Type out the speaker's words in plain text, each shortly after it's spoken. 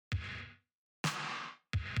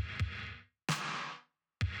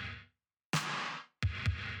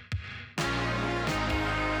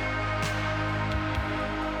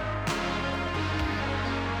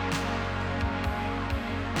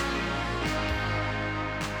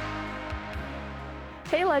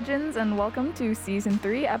Hey legends, and welcome to Season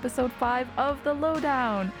 3, Episode 5 of The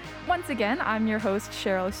LODOWN. Once again, I'm your host,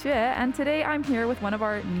 Sheryl Xue, and today I'm here with one of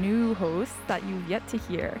our new hosts that you've yet to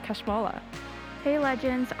hear, Kashmala. Hey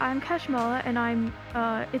legends, I'm Kashmala, and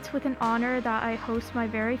it's with an honor that I host my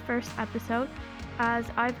very first episode, as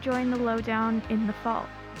I've joined The LODOWN in the fall.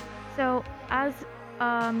 So, as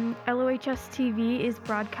LOHS TV is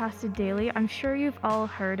broadcasted daily, I'm sure you've all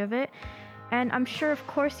heard of it. And I'm sure, of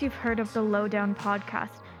course, you've heard of the LODOWN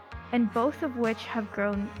podcast, and both of which have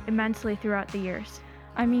grown immensely throughout the years.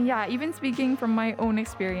 I mean, yeah, even speaking from my own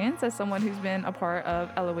experience as someone who's been a part of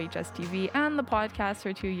LOHS TV and the podcast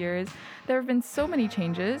for 2 years, there have been so many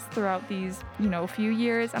changes throughout these, few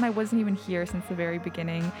years, and I wasn't even here since the very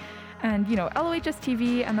beginning. And, LOHS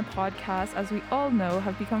TV and the podcast, as we all know,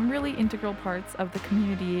 have become really integral parts of the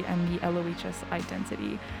community and the LOHS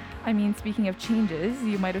identity. I mean, speaking of changes,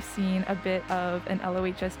 you might have seen a bit of an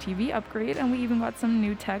LOHS TV upgrade, and we even got some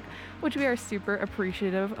new tech, which we are super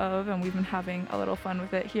appreciative of, and we've been having a little fun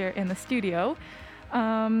with it here in the studio.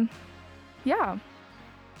 In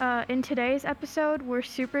today's episode, we're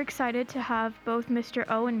super excited to have both Mr.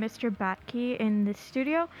 O and Mr. Batke in the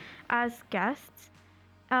studio as guests,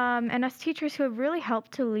 and as teachers who have really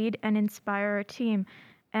helped to lead and inspire our team.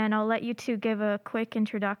 And I'll let you two give a quick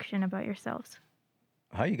introduction about yourselves.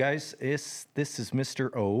 Hi, you guys. This is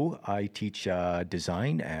Mr. O. I teach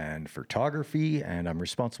design and photography, and I'm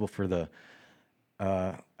responsible for the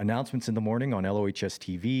announcements in the morning on LOHS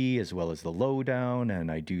TV, as well as the LODOWN,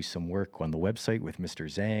 and I do some work on the website with Mr.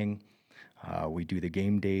 Zhang. We do the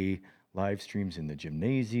game day live streams in the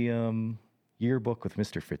gymnasium, yearbook with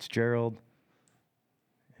Mr. Fitzgerald,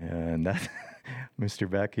 and that Mr.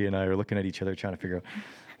 Batke and I are looking at each other trying to figure out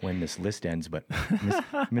when this list ends, but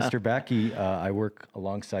Mr. Batke, I work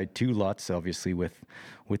alongside two lots, obviously, with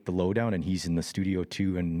the LODOWN, and he's in the studio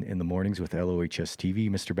too, and in the mornings with LOHS TV.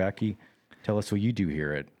 Mr. Batke, tell us what you do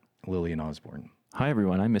here at Lillian Osborne. Hi,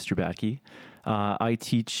 everyone. I'm Mr. Batke. I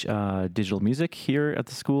teach digital music here at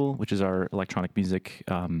the school, which is our electronic music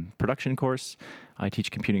production course. I teach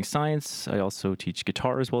computing science. I also teach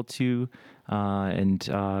guitar as well, too.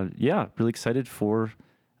 Really excited for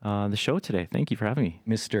the show today. Thank you for having me.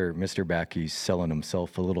 Mr. Batke's selling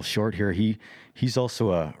himself a little short here. He's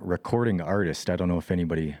also a recording artist. I don't know if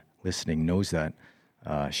anybody listening knows that.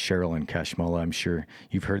 Sheryl and Kashmala, I'm sure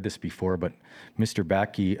you've heard this before, but Mr.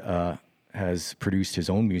 Batke has produced his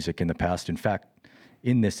own music in the past. In fact,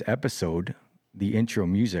 in this episode, the intro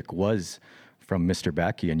music was from Mr.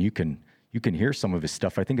 Batke, and you can hear some of his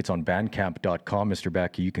stuff. I think it's on bandcamp.com, Mr.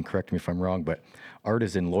 Batke. You can correct me if I'm wrong, but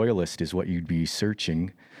Artisan Loyalist is what you'd be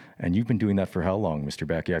searching. And you've been doing that for how long, Mr.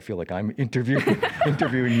 Batke? I feel like I'm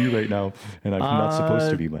interviewing you right now, and I'm not supposed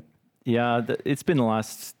to be. But yeah, it's been the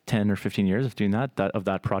last 10 or 15 years of doing that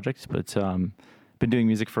project. But been doing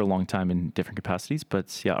music for a long time in different capacities.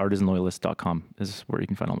 But yeah, artisanloyalist.com is where you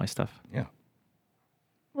can find all my stuff. Yeah.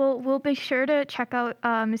 Well, we'll be sure to check out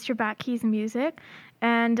Mr. Batke's music.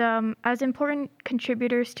 And as important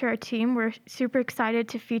contributors to our team, we're super excited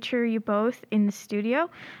to feature you both in the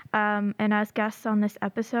studio and as guests on this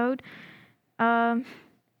episode. So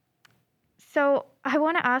I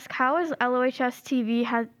want to ask, how has LOHS TV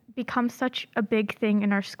has become such a big thing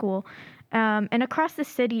in our school and across the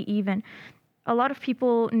city even? A lot of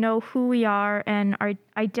people know who we are and our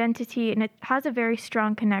identity, and it has a very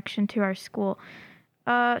strong connection to our school.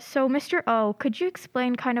 So Mr. O, could you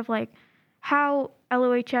explain kind of like how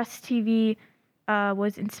LOHS TV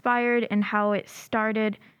was inspired and how it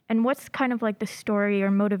started, and what's kind of like the story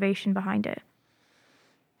or motivation behind it?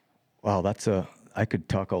 Wow, I could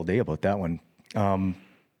talk all day about that one.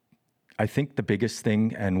 I think the biggest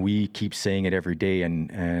thing, and we keep saying it every day,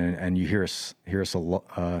 and you hear us a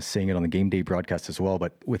lot, saying it on the game day broadcast as well,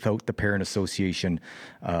 but without the parent association,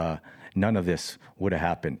 none of this would have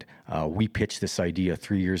happened. We pitched this idea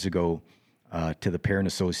 3 years ago to the parent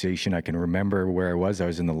association. I can remember where I was. I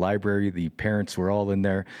was in the library. The parents were all in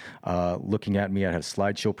there looking at me. I had a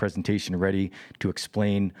slideshow presentation ready to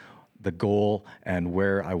explain the goal and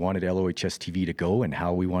where I wanted LOHS TV to go and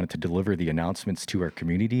how we wanted to deliver the announcements to our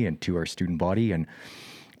community and to our student body.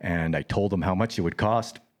 And I told them how much it would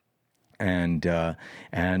cost. And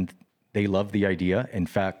they loved the idea. In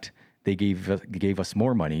fact, they gave us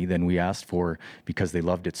more money than we asked for because they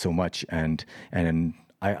loved it so much. And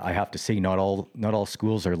I have to say, not all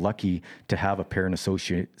schools are lucky to have a parent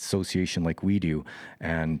association like we do,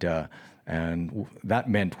 and that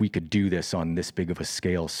meant we could do this on this big of a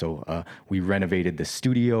scale. So we renovated the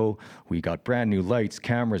studio. We got brand new lights,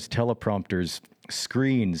 cameras, teleprompters,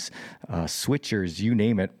 screens, switchers, you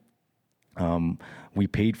name it. We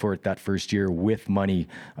paid for it that first year with money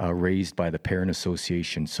raised by the Parent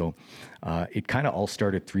Association. So it kind of all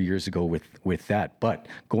started 3 years ago with that. But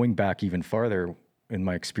going back even farther, in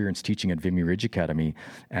my experience teaching at Vimy Ridge Academy,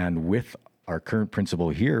 and with our current principal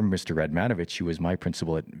here, Mr. Radmanovich, who was my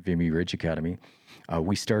principal at Vimy Ridge Academy,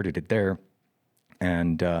 we started it there.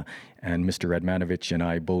 And Mr. Radmanovich and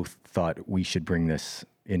I both thought we should bring this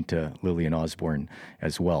into Lillian Osborne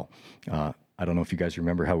as well. I don't know if you guys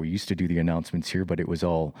remember how we used to do the announcements here, but it was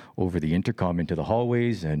all over the intercom into the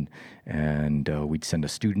hallways, and we'd send a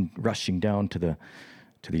student rushing down to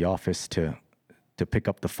the office to pick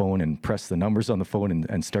up the phone and press the numbers on the phone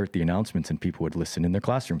and start the announcements, and people would listen in their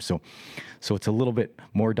classrooms. So it's a little bit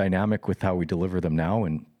more dynamic with how we deliver them now,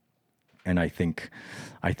 and I think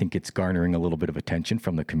it's garnering a little bit of attention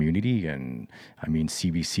from the community. And I mean,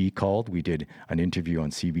 CBC called. We did an interview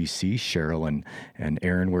on CBC. Sheryl and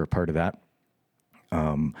Erin were a part of that.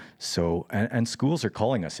 So schools are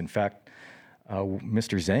calling us. In fact,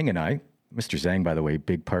 Mr. Zhang, by the way,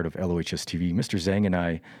 big part of LOHS TV. Mr. Zhang and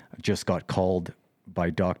I just got called by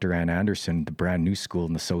Dr. Ann Anderson, the brand new school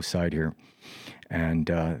in the south side here, and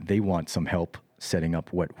they want some help setting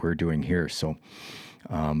up what we're doing here. So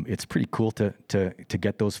it's pretty cool to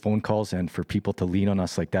get those phone calls and for people to lean on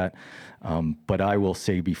us like that. But I will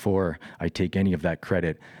say, before I take any of that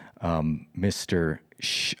credit, Mr.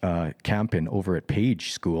 Campen over at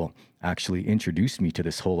Page School actually introduced me to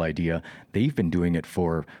this whole idea. They've been doing it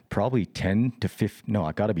for probably 10 to 15, no,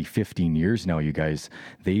 it got to be 15 years now, you guys.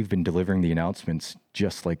 They've been delivering the announcements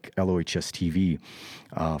just like LOHS TV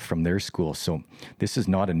from their school. So this is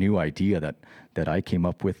not a new idea that I came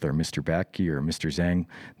up with, or Mr. Batke or Mr. Zhang.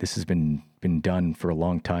 This has been done for a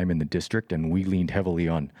long time in the district, and we leaned heavily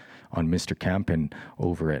on Mr. Campen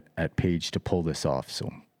over at Page to pull this off.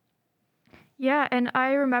 So. Yeah, and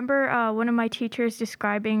I remember one of my teachers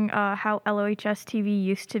describing how LOHS TV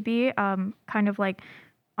used to be, kind of like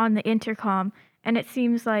on the intercom. And it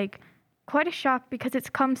seems like quite a shock because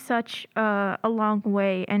it's come such a long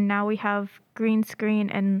way. And now we have green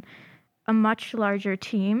screen and a much larger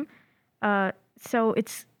team. So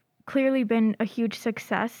it's clearly been a huge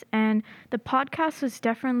success. And the podcast was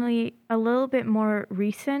definitely a little bit more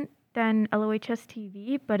recent than LOHS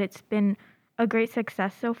TV, but it's been a great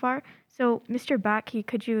success so far. So, Mr. Batke,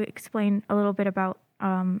 could you explain a little bit about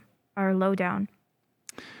our LODOWN?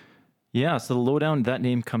 Yeah, so the LODOWN, that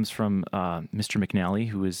name comes from Mr. McNally,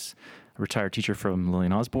 who is a retired teacher from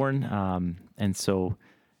Lillian Osborne. And so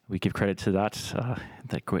we give credit to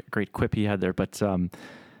that great quip he had there. But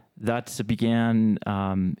that began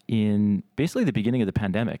in basically the beginning of the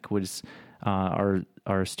pandemic. Was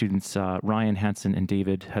our students, Ryan, Hansen, and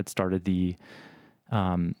David, had started the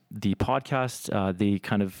podcast. They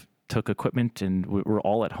kind of took equipment, and we're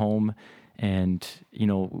all at home, and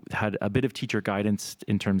had a bit of teacher guidance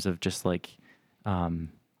in terms of just like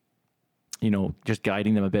just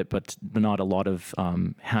guiding them a bit, but not a lot of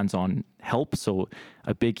hands-on help. So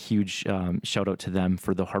a big huge shout out to them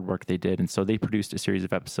for the hard work they did. And so they produced a series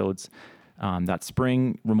of episodes that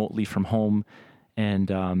spring remotely from home, and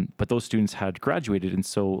but those students had graduated. And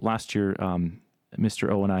so last year Mr.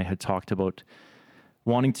 O and I had talked about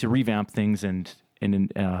wanting to revamp things and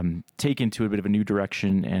take into a bit of a new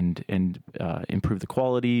direction and improve the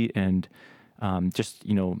quality and just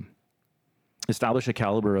establish a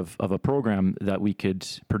caliber of a program that we could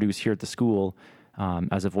produce here at the school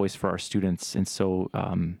as a voice for our students. And so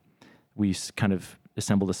we kind of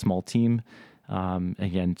assembled a small team,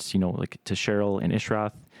 again, like to Sheryl and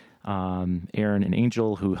Ishrath, Aaron and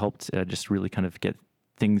Angel, who helped just really kind of get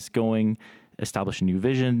things going, establish a new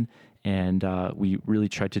vision. And we really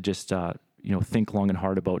tried to just think long and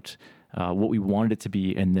hard about what we wanted it to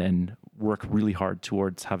be, and then work really hard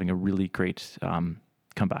towards having a really great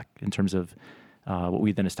comeback in terms of what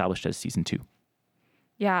we then established as season 2.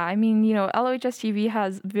 Yeah, I mean, LOHS TV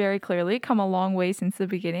has very clearly come a long way since the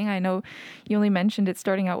beginning. I know you only mentioned it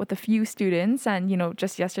starting out with a few students, and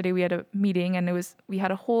just yesterday we had a meeting, and we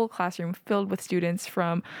had a whole classroom filled with students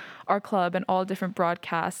from our club and all different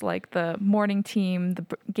broadcasts, like the morning team, the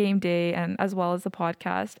game day, and as well as the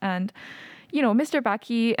podcast. And Mr.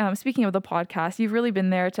 Batke, speaking of the podcast, you've really been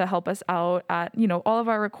there to help us out at, all of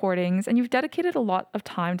our recordings, and you've dedicated a lot of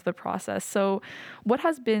time to the process. So what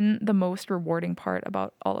has been the most rewarding part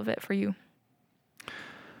about all of it for you?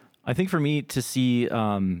 I think for me, to see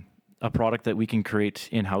a product that we can create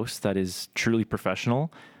in-house that is truly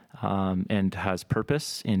professional and has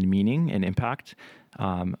purpose and meaning and impact.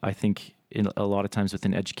 I think a lot of times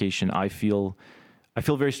within education, I feel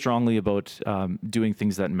very strongly about doing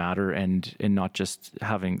things that matter and not just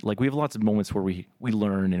having, like, we have lots of moments where we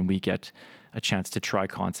learn and we get a chance to try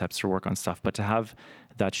concepts or work on stuff. But to have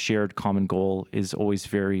that shared common goal is always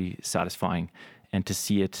very satisfying, and to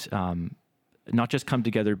see it not just come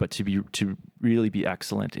together, but to really be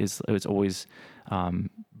excellent is always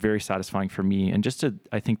very satisfying for me. And just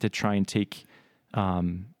I think to try and take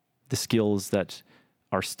the skills that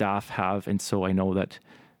our staff have. And so I know that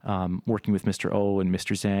working with Mr. O and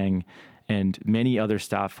Mr. Zhang and many other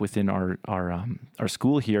staff within our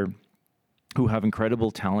school here who have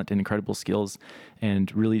incredible talent and incredible skills,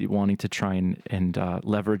 and really wanting to try and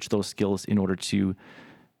leverage those skills in order to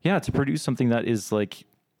produce something that is like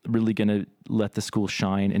really going to let the school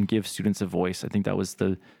shine and give students a voice. I think that was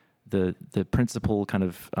the principal kind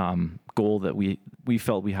of goal that we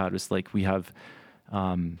felt we had, was like we have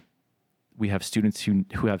students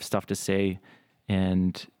who have stuff to say,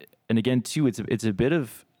 and again too, it's a bit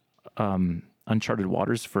of uncharted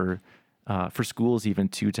waters for schools even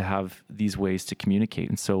to have these ways to communicate.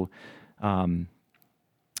 And so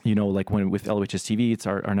like when with LOHS TV, it's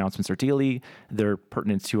our announcements are daily, they're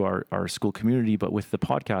pertinent to our school community, but with the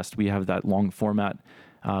podcast we have that long format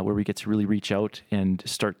where we get to really reach out and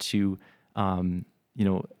start to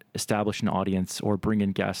establish an audience or bring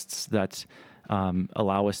in guests that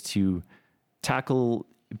allow us to tackle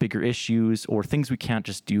bigger issues or things we can't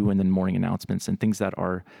just do in the morning announcements, and things that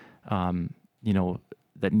are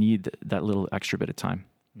that need that little extra bit of time.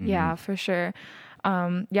 Yeah, for sure.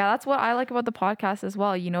 That's what I like about the podcast as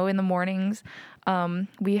well. In the mornings,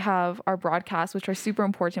 we have our broadcasts, which are super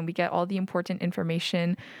important. We get all the important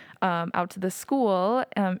information out to the school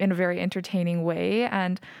in a very entertaining way.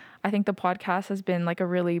 And I think the podcast has been like a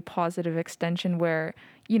really positive extension where,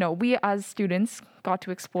 we as students got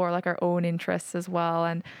to explore like our own interests as well,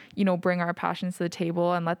 and, bring our passions to the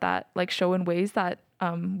table and let that like show in ways that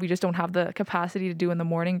we just don't have the capacity to do in the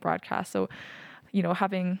morning broadcast. So,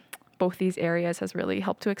 having both these areas has really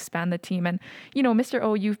helped to expand the team. And, Mr.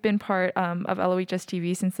 O, you've been part of LOHS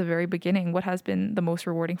TV since the very beginning. What has been the most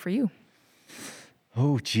rewarding for you?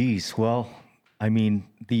 Oh, geez. Well, I mean,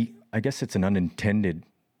 I guess it's an unintended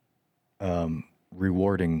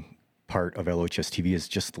rewarding part of LOHS TV is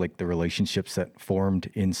just like the relationships that formed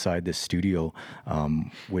inside the studio,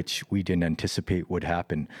 which we didn't anticipate would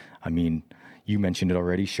happen. I mean, you mentioned it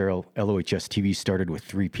already, Sheryl. LOHS TV started with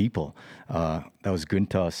 3 people. That was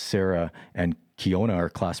Gunta, Sarah, and Kiona, our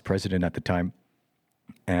class president at the time.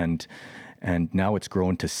 And now it's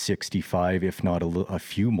grown to 65, if not a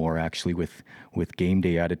few more, actually, with game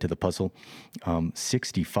day added to the puzzle.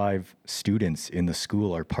 65 students in the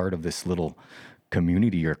school are part of this little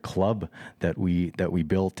community or club that we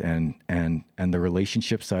built, and the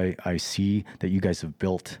relationships I see that you guys have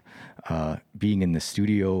built, being in the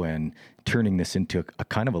studio and turning this into a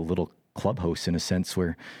kind of a little clubhouse in a sense,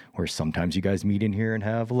 where sometimes you guys meet in here and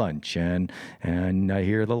have lunch, and I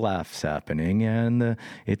hear the laughs happening, and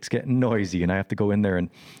it's getting noisy, and I have to go in there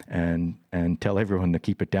and tell everyone to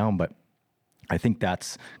keep it down. But I think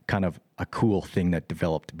that's kind of a cool thing that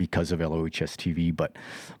developed because of LOHS TV. But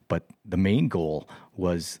the main goal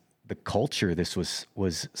was the culture this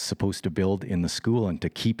was supposed to build in the school and to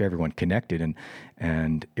keep everyone connected.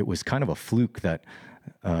 And it was kind of a fluke that,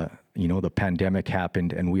 the pandemic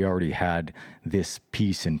happened and we already had this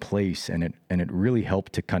piece in place, and it really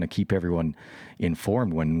helped to kind of keep everyone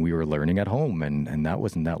informed when we were learning at home. And that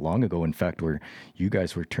wasn't that long ago, in fact, where you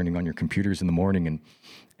guys were turning on your computers in the morning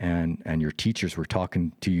and your teachers were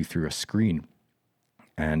talking to you through a screen.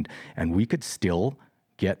 And we could still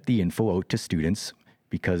get the info out to students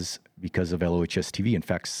because of LOHS TV. In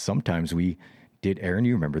fact, sometimes we did. Erin,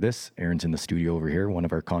 you remember this? Erin's in the studio over here, one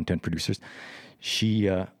of our content producers.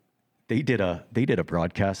 They did a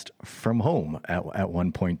broadcast from home at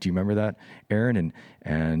one point. Do you remember that, Erin?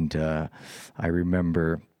 And I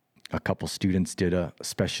remember a couple students did a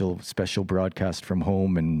special broadcast from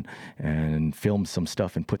home and filmed some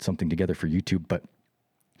stuff and put something together for YouTube. But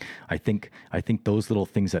I think those little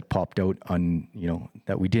things that popped out on,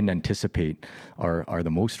 that we didn't anticipate are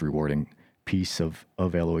the most rewarding piece of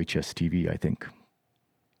LOHS TV, I think.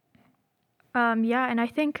 And I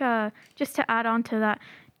think just to add on to that,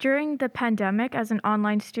 during the pandemic, as an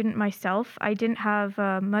online student myself, I didn't have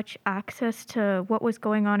much access to what was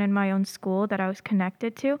going on in my own school that I was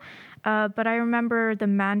connected to. But I remember the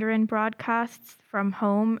Mandarin broadcasts from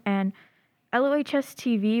home, and LOHS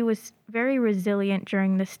TV was very resilient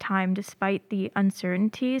during this time, despite the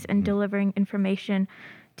uncertainties, and delivering information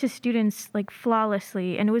to students like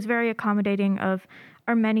flawlessly. And it was very accommodating of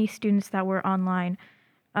our many students that were online.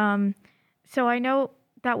 So I know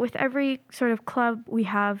that with every sort of club we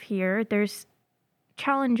have here, there's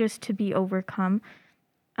challenges to be overcome.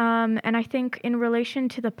 And I think in relation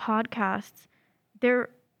to the podcasts, there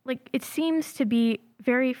like it seems to be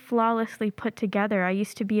very flawlessly put together. I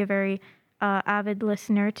used to be a very avid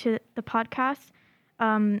listener to the podcast.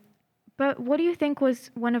 But what do you think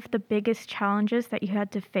was one of the biggest challenges that you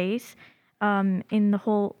had to face in the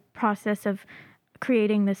whole process of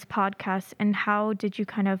creating this podcast, and how did you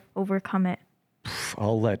kind of overcome it?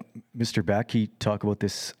 I'll let Mr. Batke talk about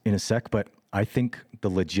this in a sec, but I think the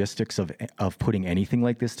logistics of putting anything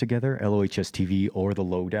like this together, LOHS TV or the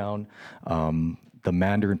Lowdown, the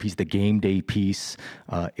Mandarin piece, the game day piece,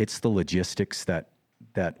 it's the logistics that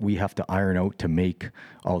we have to iron out to make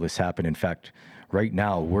all this happen. In fact, right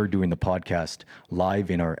now we're doing the podcast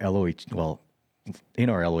live in our LOHS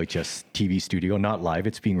TV studio, not live,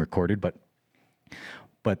 it's being recorded, but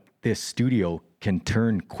this studio can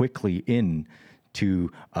turn quickly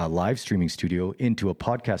into a live streaming studio, into a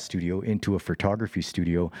podcast studio, into a photography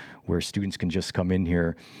studio where students can just come in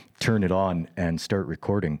here, turn it on, and start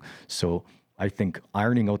recording. So I think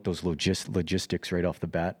ironing out those logistics right off the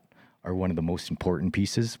bat are one of the most important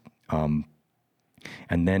pieces.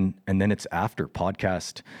 And then it's after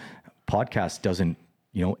podcast doesn't,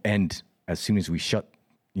 end as soon as we shut,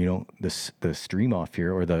 the stream off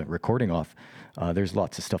here or the recording off. There's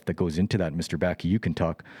lots of stuff that goes into that. Mr. Batke, you can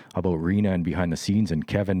talk about Rena and behind the scenes, and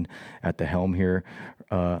Kevin at the helm here,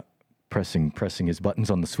 pressing his buttons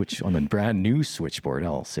on the brand new switchboard.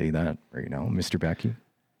 I'll say that right now, Mr. Batke.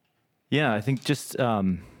 Yeah, I think just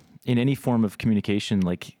in any form of communication,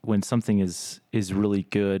 like when something is really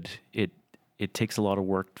good, it takes a lot of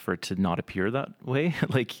work for it to not appear that way,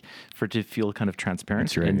 like for it to feel kind of transparent.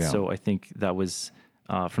 That's right, and yeah. so I think that was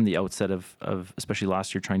from the outset of especially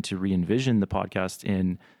last year, trying to re-envision the podcast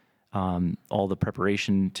in all the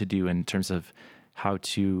preparation to do in terms of how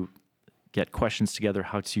to get questions together,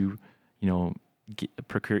 how to,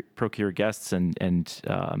 procure guests and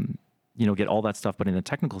get all that stuff, but in a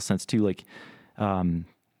technical sense too, like, setting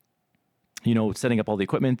up all the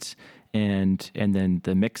equipment and then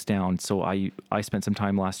the mix down. So I spent some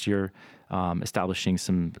time last year establishing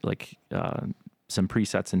some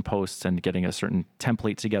presets and posts and getting a certain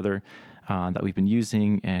template together that we've been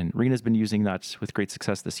using, and Rena's been using that with great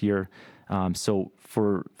success this year. So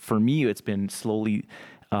for me, it's been slowly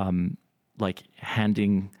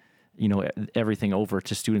handing everything over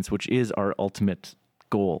to students, which is our ultimate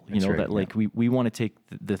goal. That's right, that like we want to take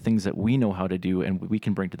the things that we know how to do and we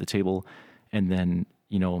can bring to the table, and then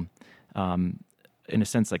in a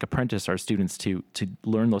sense, like apprentice our students to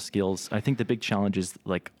learn those skills. I think the big challenge is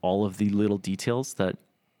like all of the little details that,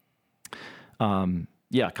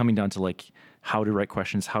 coming down to like how to write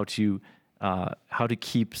questions, how to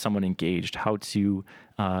keep someone engaged, how to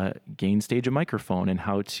gain stage a microphone, and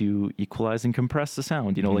how to equalize and compress the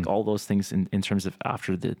sound. Like all those things in terms of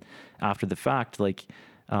after the fact, like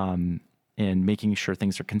and making sure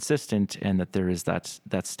things are consistent and that there is that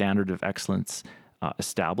standard of excellence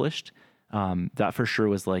established. That for sure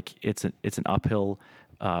was like it's an uphill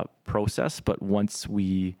process, but once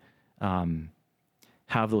we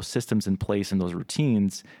have those systems in place and those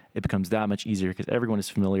routines, it becomes that much easier because everyone is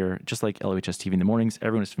familiar, just like LOHS TV in the mornings,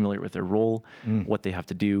 everyone is familiar with their role, what they have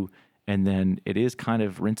to do, and then it is kind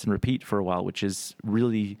of rinse and repeat for a while, which is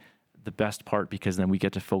really the best part because then we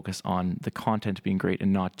get to focus on the content being great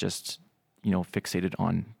and not just fixated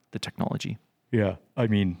on the technology. Yeah, I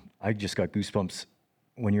mean, I just got goosebumps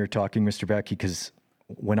when you were talking, Mr. Batke, because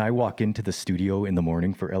when I walk into the studio in the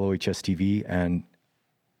morning for LOHS TV and,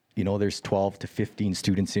 there's 12 to 15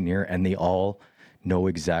 students in here and they all know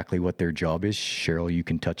exactly what their job is. Sheryl, you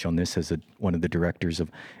can touch on this as one of the directors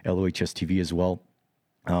of LOHS TV as well.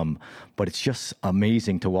 But it's just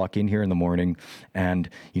amazing to walk in here in the morning and,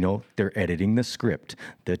 they're editing the script,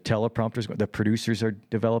 the teleprompters, the producers are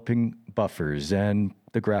developing buffers and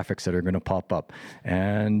the graphics that are going to pop up.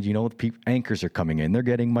 And, anchors are coming in, they're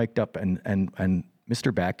getting mic'd up and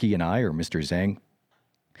Mr. Batke and I, or Mr. Zhang,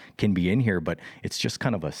 can be in here, but it's just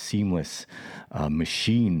kind of a seamless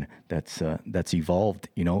machine that's evolved,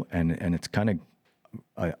 and it's kind of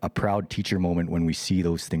a proud teacher moment when we see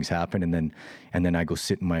those things happen, and then I go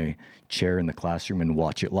sit in my chair in the classroom and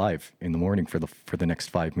watch it live in the morning for the next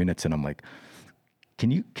 5 minutes, and I'm like, can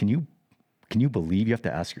you believe? You have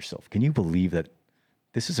to ask yourself, can you believe that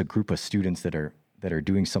this is a group of students that are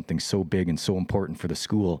doing something so big and so important for the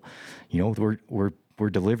school? We're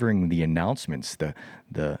delivering the announcements, the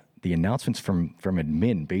announcements from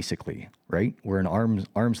admin, basically, right? We're an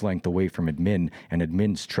arm's length away from admin, and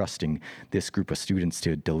admin's trusting this group of students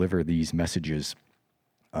to deliver these messages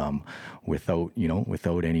without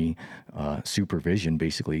any supervision.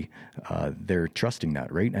 Basically, they're trusting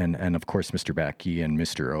that, right? And of course, Mr. Batke and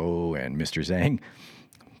Mr. O and Mr. Zhang,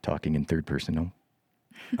 talking in third person now.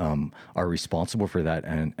 are responsible for that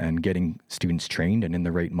and getting students trained and in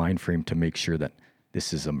the right mind frame to make sure that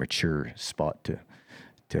this is a mature spot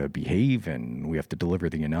to behave, and we have to deliver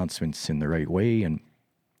the announcements in the right way.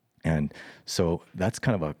 And so that's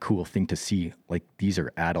kind of a cool thing to see. Like, these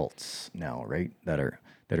are adults now, right? That are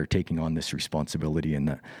taking on this responsibility,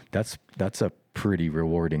 and that's a pretty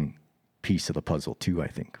rewarding piece of the puzzle too, I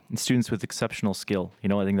think. And students with exceptional skill. I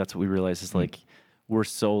think that's what we realize is like, we're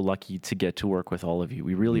so lucky to get to work with all of you.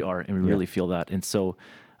 We really are, and we really feel that. And so,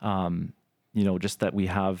 just that we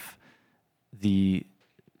have the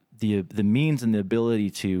means and the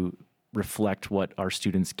ability to reflect what our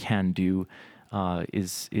students can do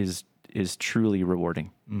is truly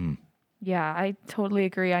rewarding. Yeah, I totally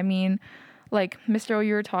agree. I mean, like, Mr. O,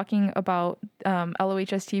 you were talking about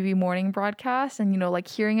LOHS TV morning broadcast, and, like,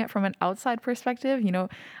 hearing it from an outside perspective,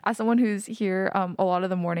 as someone who's here a lot of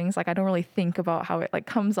the mornings, like, I don't really think about how it, like,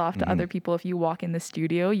 comes off to other people if you walk in the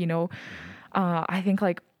studio, I think,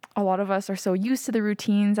 like, a lot of us are so used to the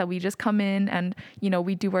routines that we just come in and,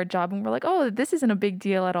 we do our job and we're like, oh, this isn't a big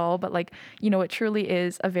deal at all. But, like, it truly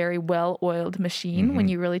is a very well-oiled machine when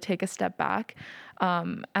you really take a step back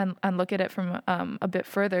and look at it from a bit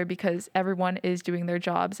further, because everyone is doing their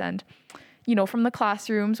jobs. And, from the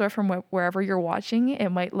classrooms or from wherever you're watching, it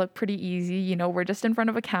might look pretty easy. We're just in front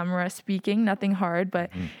of a camera speaking, nothing hard. But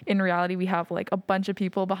in reality, we have, like, a bunch of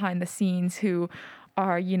people behind the scenes who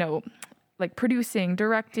are, like, producing,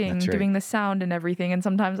 directing, doing the sound and everything. And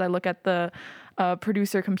sometimes I look at the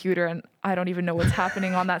producer computer and I don't even know what's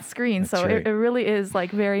happening on that screen. So it really is, like,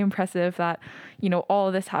 very impressive that, all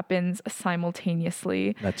of this happens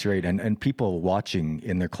simultaneously. That's right. And people watching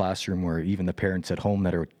in their classroom, or even the parents at home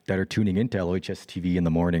that are tuning into LOHS TV in the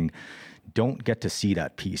morning, don't get to see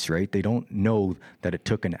that piece, right? They don't know that it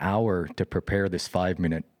took an hour to prepare this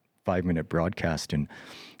 5-minute broadcast.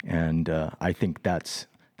 And I think that's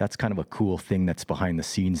kind of a cool thing that's behind the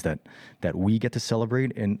scenes that we get to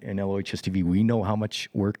celebrate in LOHS TV. We know how much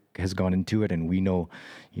work has gone into it, and we know,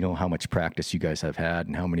 how much practice you guys have had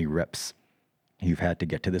and how many reps you've had to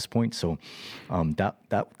get to this point. So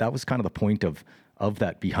that was kind of the point of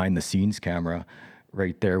that behind the scenes camera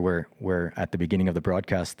right there, where at the beginning of the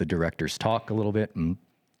broadcast, the directors talk a little bit, and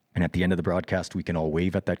at the end of the broadcast, we can all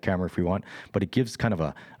wave at that camera if we want. But it gives kind of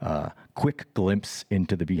a quick glimpse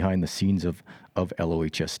into the behind the scenes of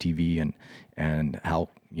LOHS TV and how,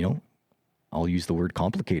 I'll use the word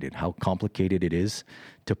complicated, how complicated it is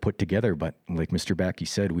to put together. But like Mr. Batke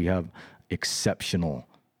said, we have exceptional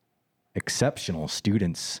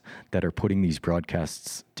students that are putting these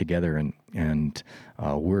broadcasts together. And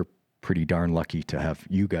we're pretty darn lucky to have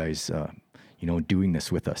you guys, doing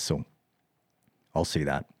this with us. So I'll say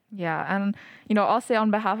that. Yeah. And, I'll say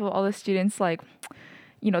on behalf of all the students, like,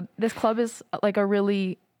 this club is, like, a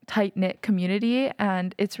really tight-knit community.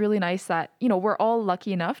 And it's really nice that, we're all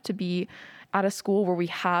lucky enough to be at a school where we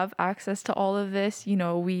have access to all of this.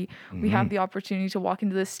 We have the opportunity to walk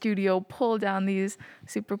into the studio, pull down these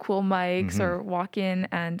super cool mics, or walk in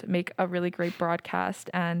and make a really great broadcast.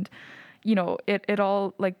 And, it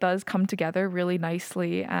all, like, does come together really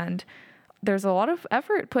nicely. And there's a lot of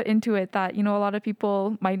effort put into it that, a lot of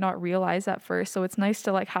people might not realize at first. So it's nice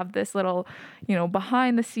to, like, have this little,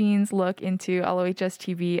 behind the scenes look into LOHS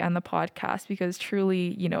TV and the podcast, because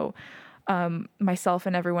truly, myself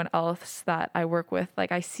and everyone else that I work with,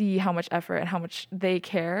 like, I see how much effort and how much they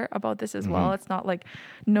care about this as well. It's not like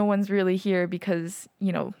no one's really here because,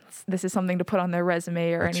 this is something to put on their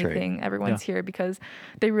resume or anything. Right. Everyone's here because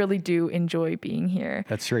they really do enjoy being here.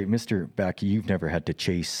 That's right. Mr. Batke, you've never had to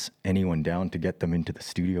chase anyone down to get them into the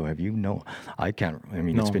studio, have you? No, I can't. I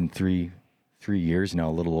mean, It's been three years now,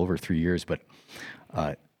 a little over 3 years, but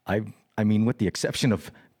I mean, with the exception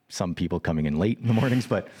of some people coming in late in the mornings,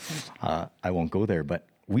 but I won't go there. But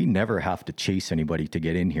we never have to chase anybody to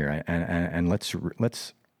get in here. And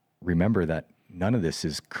let's remember that none of this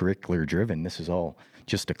is curricular driven. This is all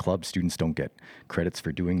just a club. Students don't get credits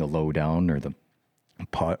for doing the LODOWN or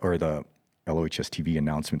the LOHS TV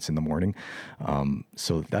announcements in the morning.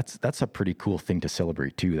 So that's a pretty cool thing to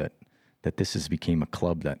celebrate too, that this has became a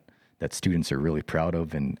club that students are really proud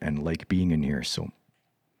of and like being in here. So.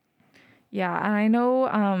 Yeah. And I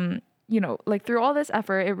know, like, through all this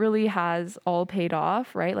effort, it really has all paid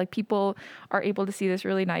off, right? Like, people are able to see this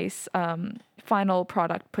really nice final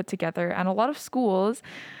product put together. And a lot of schools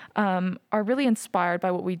are really inspired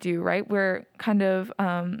by what we do, right? We're kind of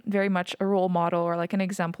very much a role model or like an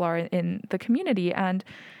exemplar in the community. And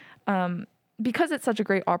because it's such a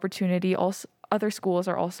great opportunity, also other schools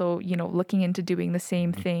are also, looking into doing the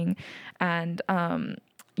same thing and,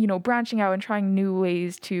 branching out and trying new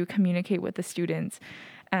ways to communicate with the students.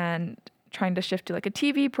 And, trying to shift to like a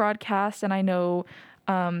TV broadcast, and I know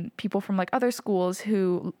people from like other schools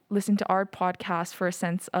who listen to our podcast for a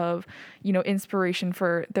sense of, inspiration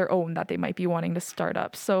for their own that they might be wanting to start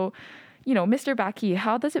up. So, Mr. Batke,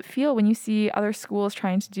 how does it feel when you see other schools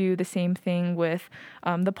trying to do the same thing with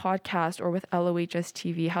the podcast or with LOHS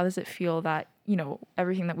TV? How does it feel that,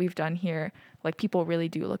 everything that we've done here, like people really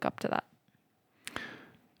do look up to that?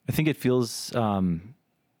 I think it feels,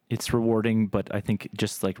 it's rewarding, but I think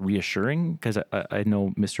just like reassuring, because I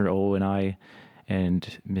know Mr. O and I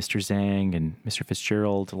and Mr. Zhang and Mr.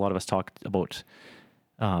 Fitzgerald, a lot of us talked about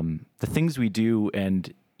the things we do.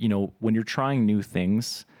 And, when you're trying new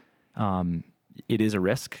things, it is a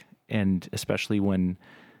risk. And especially when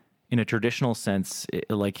in a traditional sense,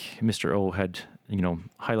 like Mr. O had,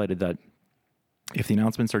 highlighted that if the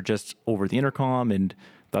announcements are just over the intercom, and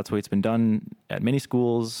that's the way it's been done at many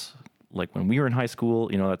schools, like when we were in high school,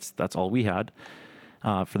 that's all we had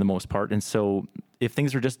for the most part. And so if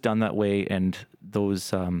things are just done that way, and those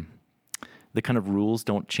the kind of rules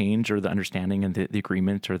don't change, or the understanding and the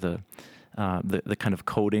agreement, or the kind of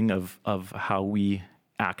coding of how we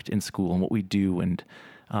act in school and what we do, and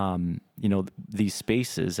these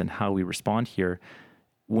spaces and how we respond here,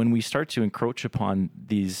 when we start to encroach upon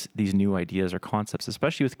these new ideas or concepts,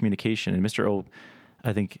 especially with communication, and Mr. O,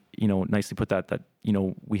 I think, nicely put that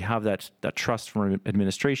we have that trust from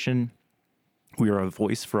administration. We are a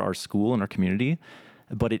voice for our school and our community,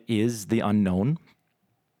 but it is the unknown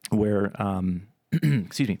where,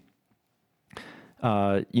 excuse me,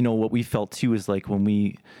 what we felt too is like when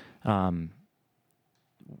we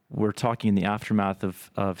were talking in the aftermath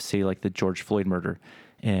of say like the George Floyd murder,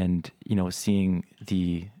 and, seeing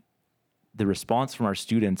the response from our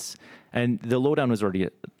students, and the LODOWN was already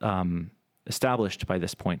established by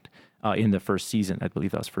this point in the first season. I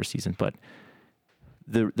believe that was first season, but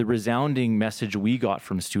the resounding message we got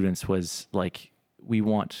from students was like, we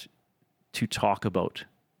want to talk about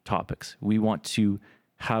topics. We want to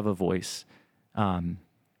have a voice,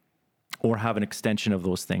 or have an extension of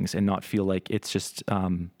those things, and not feel like it's just,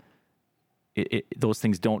 those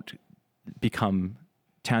things don't become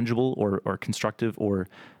tangible or constructive or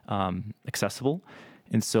accessible.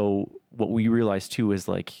 And so what we realized too is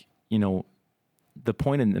like, the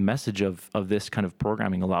point and the message of this kind of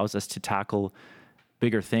programming allows us to tackle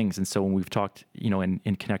bigger things. And so when we've talked,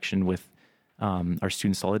 in connection with our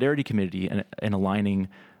student solidarity committee, and aligning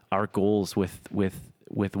our goals with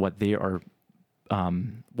what they are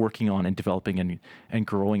working on and developing and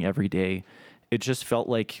growing every day, it just felt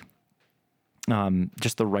like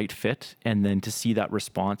just the right fit. And then to see that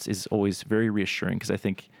response is always very reassuring, because I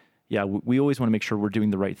think, we always want to make sure we're doing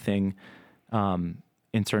the right thing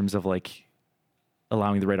in terms of like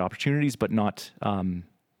allowing the right opportunities, but not,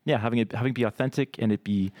 having it be authentic, and it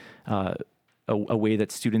be a way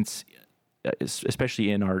that students,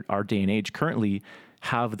 especially in our day and age currently,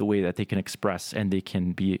 have the way that they can express, and they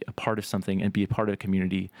can be a part of something and be a part of a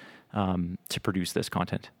community to produce this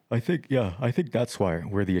content. I think that's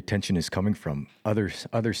where the attention is coming from.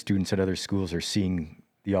 Other students at other schools are seeing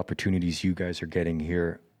the opportunities you guys are getting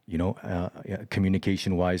here,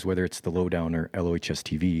 communication-wise, whether it's the LODOWN or LOHS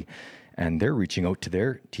TV, and they're reaching out to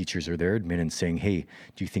their teachers or their admin and saying, hey,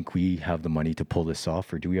 do you think we have the money to pull this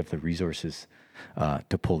off, or do we have the resources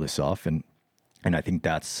to pull this off? And I think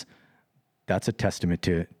that's a testament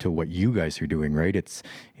to what you guys are doing, right? It's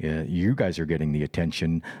you guys are getting the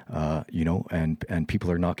attention, and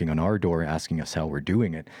people are knocking on our door asking us how we're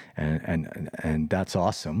doing it, and that's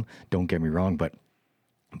awesome. Don't get me wrong,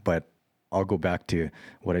 but I'll go back to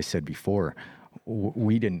what I said before.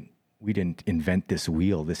 We didn't invent this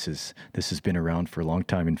wheel. This has been around for a long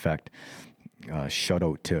time. In fact, shout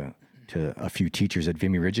out to a few teachers at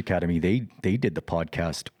Vimy Ridge Academy. They did the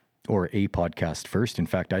podcast, or a podcast first. In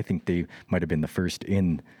fact, I think they might have been the first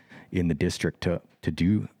in the district to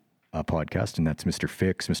do a podcast, and that's Mr.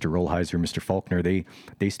 Fix, Mr. Rollheiser, Mr. Faulkner.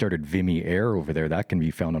 They started Vimy Air over there. That can be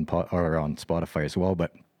found on Spotify as well.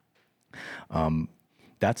 But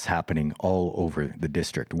that's happening all over the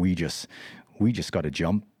district. We just got to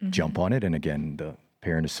jump on it. And again, the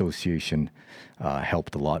Parent Association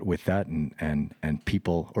helped a lot with that, and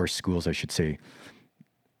people, or schools, I should say,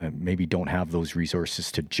 maybe don't have those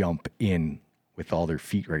resources to jump in with all their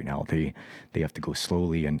feet right now. They have to go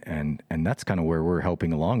slowly, and that's kind of where we're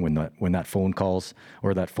helping along when that phone calls,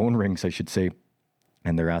 or that phone rings, I should say,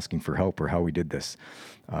 and they're asking for help or how we did this.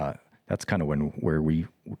 That's kind of where we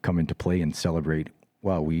come into play and celebrate.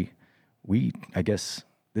 Wow, we I guess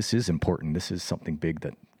this is important. This is something big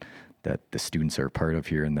that the students are a part of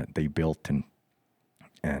here, and that they built,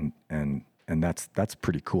 and that's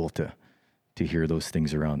pretty cool to to hear those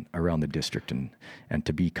things around the district and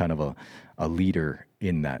to be kind of a leader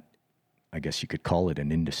in that. I guess you could call it an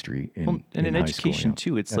industry in high education school,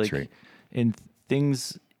 too. It's That's like right. in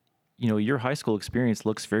things, your high school experience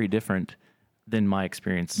looks very different than my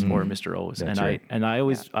experience or Mr. O's. That's and right. I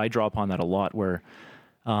always I draw upon that a lot, where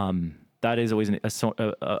that is always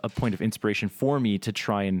a point of inspiration for me to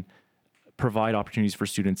try and provide opportunities for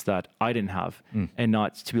students that I didn't have, and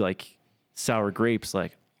not to be like sour grapes,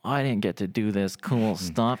 like I didn't get to do this cool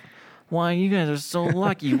stuff. Why, you guys are so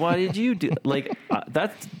lucky. Why did you do like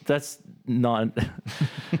that's not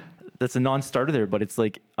that's a non-starter there, but it's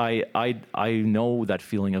like I know that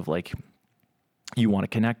feeling of like you want to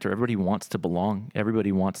connect, or everybody wants to belong,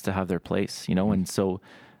 everybody wants to have their place, and so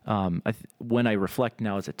when I reflect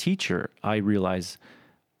now as a teacher, I realize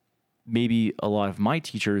maybe a lot of my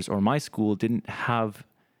teachers or my school didn't have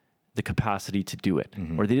the capacity to do it,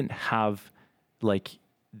 or they didn't have like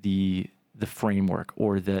the framework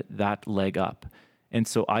or that leg up. And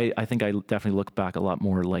so I think I definitely look back a lot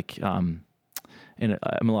more like, and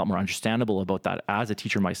I'm a lot more understandable about that as a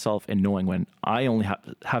teacher myself, and knowing when I only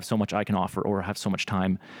have so much I can offer, or have so much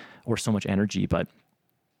time or so much energy. But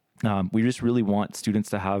we just really want students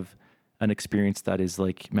to have an experience that is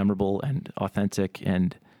like memorable and authentic,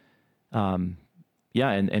 and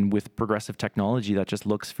and with progressive technology that just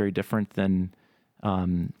looks very different than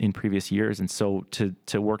in previous years. And so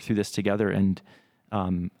to work through this together and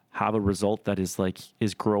have a result that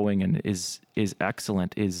is growing and is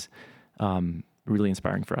excellent is really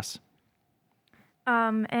inspiring for us.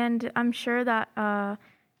 And I'm sure that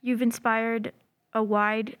you've inspired a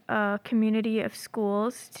wide community of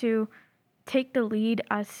schools to take the lead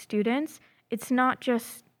as students. It's not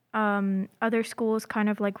just other schools kind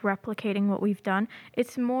of like replicating what we've done.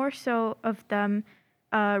 It's more so of them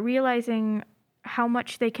realizing how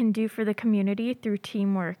much they can do for the community through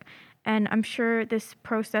teamwork. And I'm sure this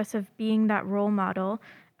process of being that role model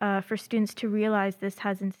for students to realize this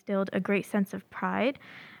has instilled a great sense of pride.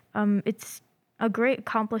 It's a great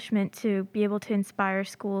accomplishment to be able to inspire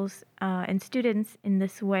schools and students in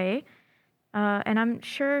this way. And I'm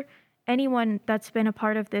sure anyone that's been a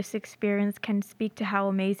part of this experience can speak to how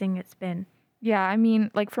amazing it's been. Yeah, I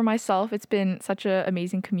mean, like for myself, it's been such an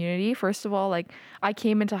amazing community. First of all, like I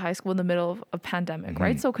came into high school in the middle of a pandemic,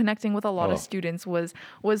 right? So connecting with a lot of students was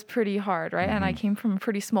pretty hard, right? And I came from a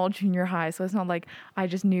pretty small junior high, so it's not like I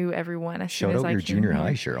just knew everyone as soon as I came. Shout out your junior here.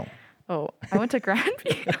 high, Sheryl. Oh, I went to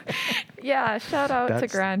Grandview. Yeah, shout out to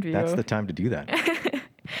Grandview. That's the time to do that.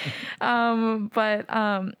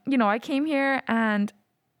 I came here and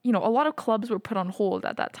a lot of clubs were put on hold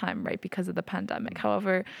at that time, right, because of the pandemic.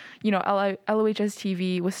 However, LOHS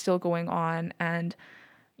TV was still going on, and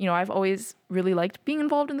I've always really liked being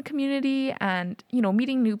involved in the community and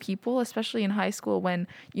meeting new people, especially in high school when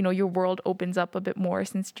your world opens up a bit more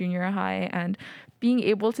since junior high, and being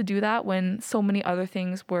able to do that when so many other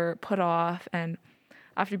things were put off and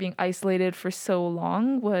after being isolated for so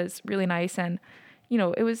long was really nice. And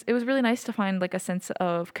it was really nice to find like a sense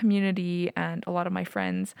of community and a lot of my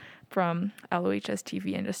friends from LOHS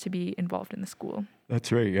TV and just to be involved in the school.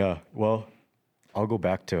 That's right. Yeah. Well, I'll go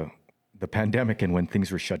back to the pandemic and when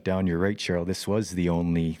things were shut down. You're right, Sheryl. This was the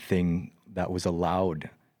only thing that was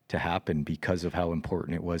allowed to happen because of how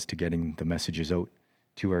important it was to getting the messages out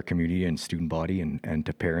to our community and student body and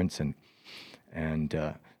to parents. And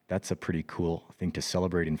that's a pretty cool thing to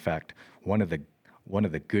celebrate. In fact, one of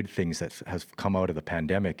the good things that has come out of the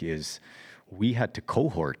pandemic is we had to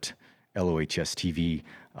cohort LOHS TV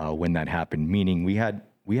when that happened, meaning we had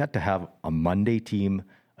to have a Monday team,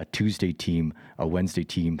 a Tuesday team, a Wednesday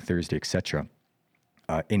team, Thursday, etc.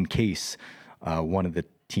 In case one of the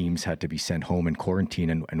teams had to be sent home in quarantine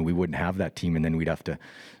and we wouldn't have that team, and then we'd have to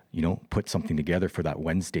put something together for that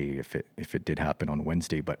Wednesday if it did happen on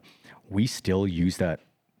Wednesday. But we still use that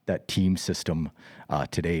team system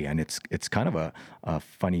today, and it's kind of a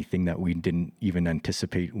funny thing that we didn't even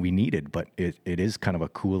anticipate we needed, but it is kind of a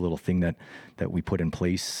cool little thing that we put in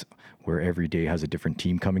place where every day has a different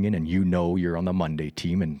team coming in, and you're on the Monday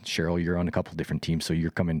team, and Sheryl, you're on a couple different teams, so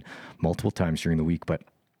you're coming multiple times during the week. But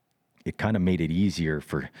it kind of made it easier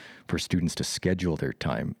for students to schedule their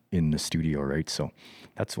time in the studio, right? So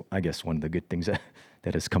that's, I guess, one of the good things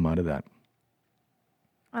that has come out of that.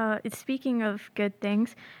 Speaking of good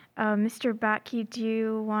things, Mr. Batke, do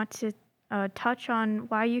you want to touch on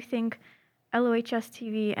why you think LOHS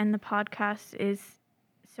TV and the podcast is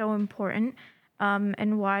so important,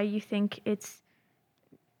 and why you think it's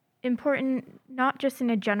important not just in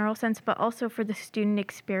a general sense, but also for the student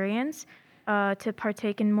experience to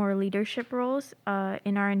partake in more leadership roles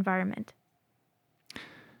in our environment?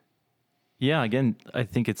 Yeah, again, I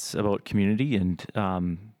think it's about community and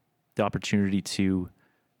the opportunity to,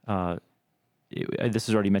 this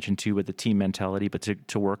is already mentioned too, with the team mentality, but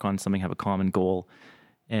to work on something, have a common goal.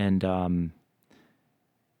 And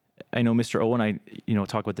I know Mr. O and I,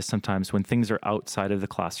 talk about this sometimes when things are outside of the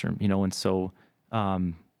classroom, and so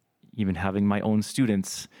even having my own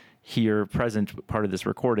students here present, part of this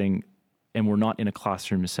recording, and we're not in a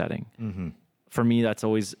classroom setting. Mm-hmm. For me, that's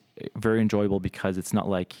always very enjoyable because it's not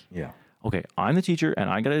like, okay, I'm the teacher and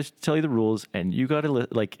I got to tell you the rules and you got to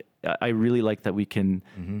I really like that we can,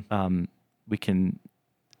 we can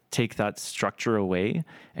take that structure away,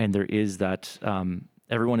 and there is that,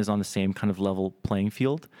 everyone is on the same kind of level playing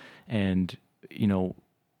field. And,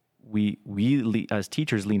 we as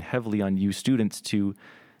teachers lean heavily on you students to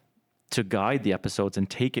guide the episodes and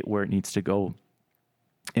take it where it needs to go.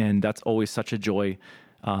 And that's always such a joy.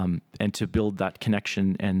 And to build that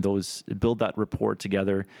connection and build that rapport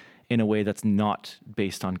together in a way that's not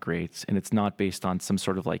based on grades, and it's not based on some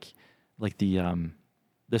sort of like the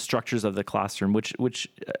structures of the classroom, which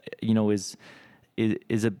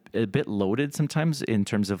is a bit loaded sometimes in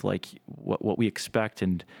terms of like what we expect.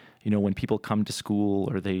 And when people come to school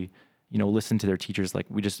or they listen to their teachers, like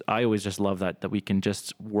I always just love that we can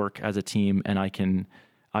just work as a team, and I can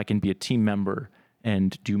be a team member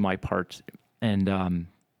and do my part and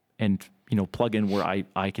plug in where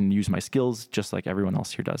I can use my skills just like everyone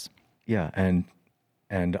else here does. Yeah. And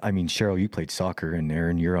I mean, Sheryl, you played soccer, and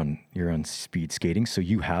Erin, you're on speed skating. So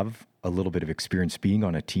you have a little bit of experience being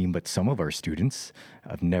on a team, but some of our students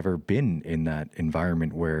have never been in that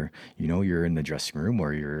environment where, you're in the dressing room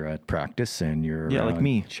or you're at practice and you're like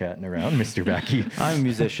me chatting around, Mr. Batke. I'm a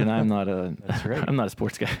musician. I'm not That's right. I'm not a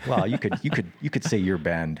sports guy. Well, you could say your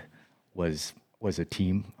band was a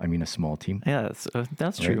team. I mean, a small team. Yeah,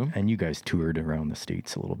 that's right? True. And you guys toured around the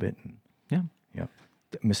States a little bit. Yeah. Yeah.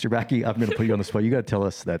 Mr. Batke, I'm going to put you on the spot. You got to tell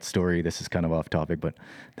us that story. This is kind of off topic, but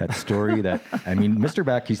that story Mr.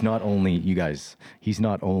 Batke, he's not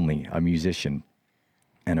only a musician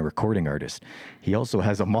and a recording artist. He also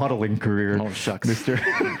has a modeling career. Oh, shucks. Mr.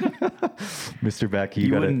 Batke,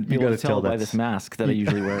 you got to tell by this mask that I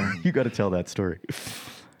usually wear. You got to tell that story.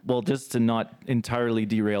 Well, just to not entirely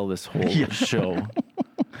derail this whole show,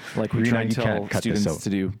 like we try and tell students to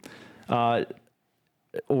do.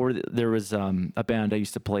 Or there was a band I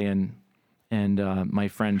used to play in, and my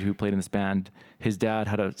friend who played in this band, his dad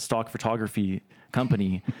had a stock photography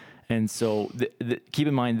company, and so keep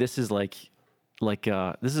in mind this is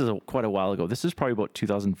this is quite a while ago. This is probably about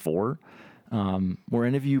 2004. Were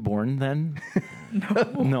any of you born then?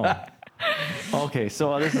 No. Okay,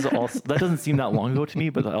 so this is also, that doesn't seem that long ago to me,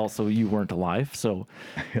 but also you weren't alive, so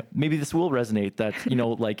maybe this will resonate. That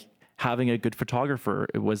having a good photographer,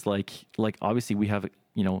 it was like obviously we have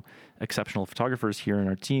exceptional photographers here in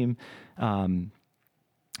our team,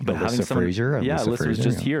 but having someone, Alyssa was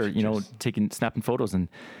just here, snapping photos,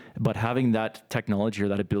 but having that technology or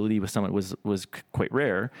that ability with someone was quite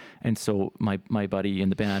rare. And so my buddy in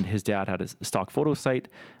the band, his dad had a stock photo site,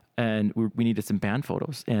 and we needed some band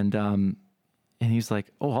photos, and he's like,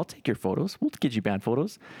 "Oh, I'll take your photos. We'll get you band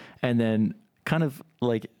photos," and then kind of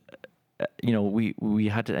like. We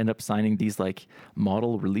had to end up signing these like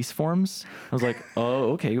model release forms. I was like,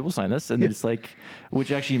 oh, okay, we'll sign this. And it's like,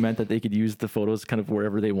 which actually meant that they could use the photos kind of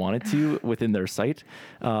wherever they wanted to within their site.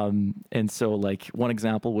 And so like one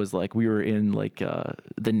example was like, we were in like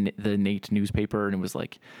the Nate newspaper, and it was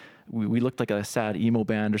like, we looked like a sad emo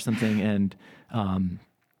band or something. And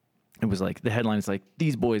it was like, the headline is like,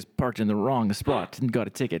 "These boys parked in the wrong spot and got a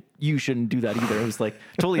ticket. You shouldn't do that either." It was like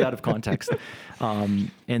totally out of context. And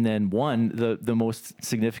then the most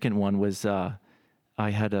significant one was, it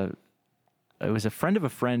was a friend of a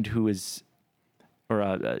friend who was, or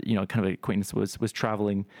kind of an acquaintance was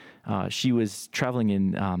traveling. She was traveling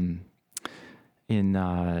in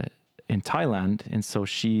Thailand. And so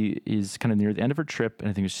she is kind of near the end of her trip. And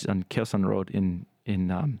I think she's on Kyosan Road and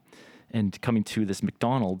coming to this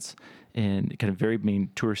McDonald's in kind of very main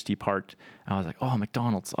touristy part. I was like, "Oh,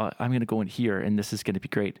 McDonald's, I'm going to go in here and this is going to be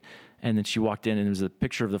great." And then she walked in, and there was a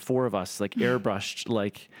picture of the four of us like airbrushed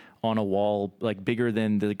like on a wall, like bigger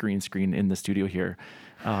than the green screen in the studio here.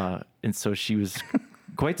 And so she was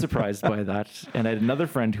quite surprised by that. And I had another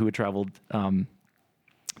friend who had traveled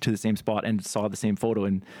to the same spot and saw the same photo.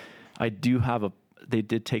 And they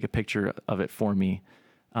did take a picture of it for me.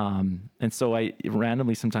 And so I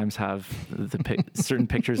randomly sometimes have certain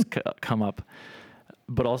pictures come up,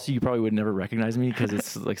 but also you probably would never recognize me because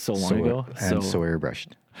it's like so long ago. And so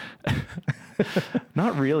airbrushed.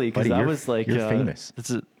 Not really, because that was like you're famous.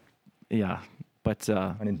 But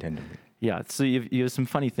unintendedly. Yeah, so you have some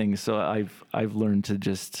funny things. So I've learned to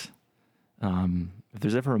just If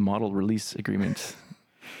there's ever a model release agreement,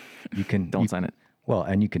 don't sign it. Well,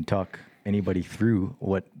 and you can talk anybody through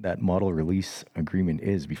what that model release agreement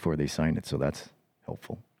is before they sign it. So that's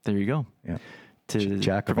helpful. There you go. Yeah.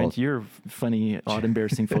 To prevent your funny, odd,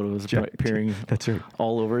 embarrassing photos appearing that's right.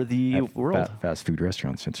 all over the world. Fast food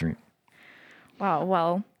restaurants, that's right. Wow,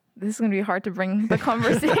 well, this is going to be hard to bring the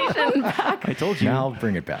conversation back. I told you. Now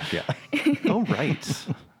bring it back, yeah. Oh, right.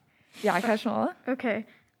 Yeah, Kashmala? Okay.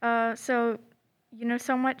 So,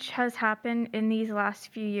 so much has happened in these last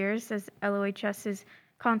few years as LOHS is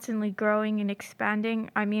constantly growing and expanding.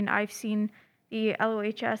 I mean, I've seen the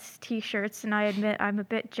LOHS t-shirts, and I admit I'm a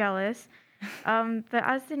bit jealous. But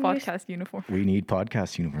as the podcast uniform. We need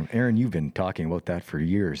podcast uniform. Erin, you've been talking about that for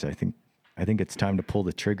years. I think it's time to pull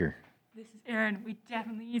the trigger. This is Erin. We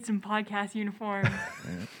definitely need some podcast uniforms.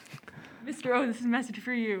 Mr. O, this is a message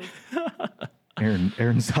for you.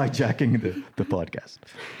 Erin's hijacking the podcast.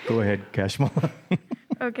 Go ahead, Kashmala.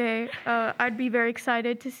 Okay, I'd be very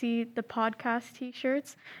excited to see the podcast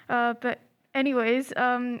t-shirts. But anyways,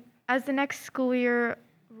 as the next school year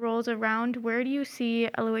rolls around, where do you see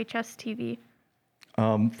LOHS TV?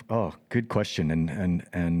 Good question,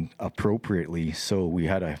 and appropriately. So we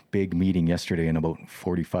had a big meeting yesterday, and about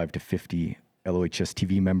 45 to 50 LOHS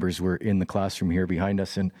TV members were in the classroom here behind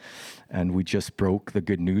us, and we just broke the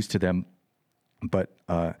good news to them. But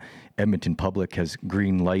Edmonton Public has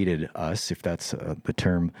green-lighted us, if that's the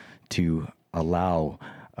term, to allow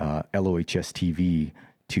LOHS TV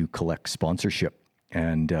to collect sponsorship.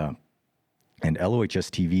 And LOHS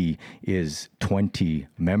TV is 20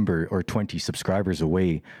 subscribers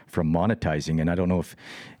away from monetizing. And I don't know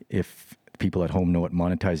if people at home know what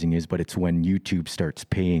monetizing is, but it's when YouTube starts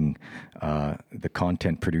paying the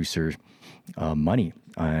content producer money,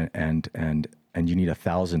 and you need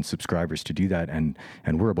 1,000 subscribers to do that. And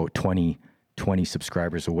we're about 20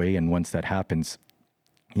 subscribers away. And once that happens,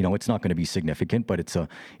 it's not going to be significant, but it's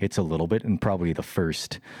a little bit, and probably the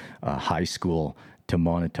first high school to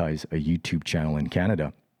monetize a YouTube channel in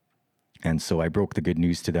Canada. And so I broke the good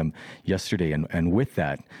news to them yesterday. And with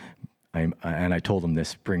that, I told them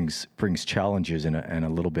this brings challenges and a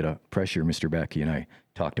little bit of pressure. Mr. Batke and I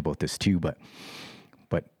talked about this too, but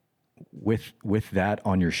with that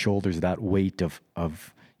on your shoulders, that weight of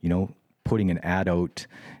putting an ad out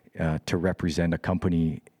to represent a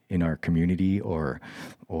company in our community, or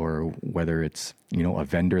whether it's a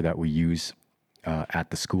vendor that we use at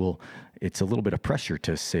the school, it's a little bit of pressure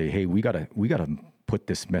to say, hey, we gotta put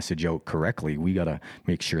this message out correctly. We gotta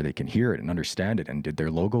make sure they can hear it and understand it. And did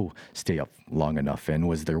their logo stay up long enough? And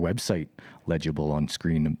was their website legible on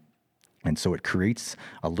screen? And so it creates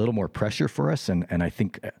a little more pressure for us, and I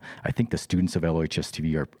think the students of LOHS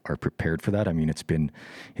TV are prepared for that. I mean, it's been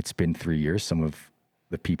 3 years. Some of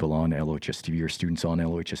the people on LOHS TV or students on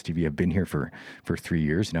LOHS TV have been here for 3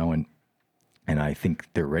 years now, and I think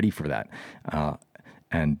they're ready for that.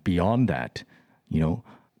 And beyond that,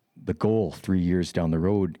 the goal 3 years down the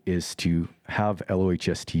road is to have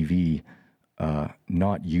LOHS TV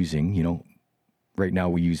not using, right now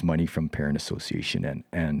we use money from Parent Association,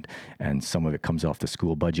 and some of it comes off the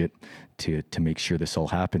school budget to make sure this all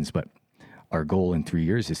happens. But our goal in 3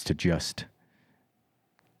 years is to just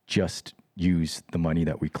use the money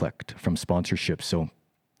that we collect from sponsorship. So,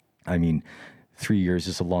 I mean, 3 years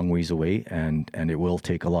is a long ways away, and it will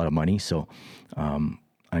take a lot of money. So,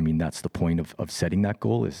 I mean, that's the point of setting that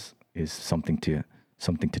goal is something to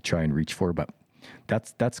try and reach for. But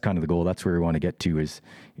that's kind of the goal. That's where we want to get to is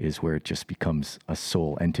where it just becomes a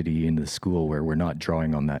sole entity in the school, where we're not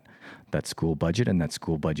drawing on that school budget, and that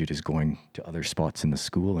school budget is going to other spots in the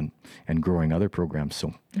school and growing other programs.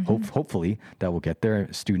 So hopefully that will get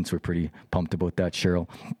there. Students were pretty pumped about that. Sheryl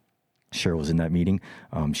was in that meeting.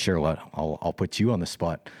 Sheryl, I'll put you on the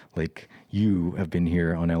spot. Like, you have been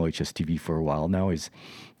here on LOHS TV for a while now. Is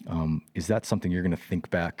that something you're going to think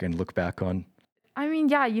back and look back on? I mean,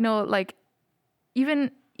 yeah, like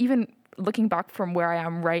even looking back from where I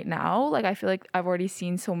am right now, like, I feel like I've already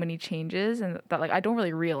seen so many changes, and that, like, I don't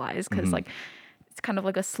really realize, because like it's kind of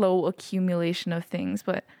like a slow accumulation of things.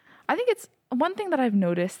 But I think it's one thing that I've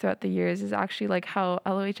noticed throughout the years is actually like how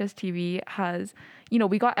LOHS TV has,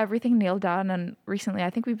 we got everything nailed down, and recently I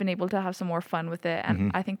think we've been able to have some more fun with it,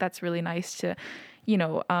 and I think that's really nice to,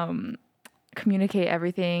 communicate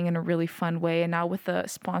everything in a really fun way. And now with the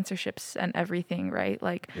sponsorships and everything, right?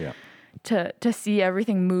 Like, yeah. To see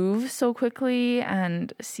everything move so quickly,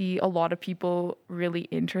 and see a lot of people really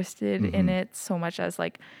interested in it so much as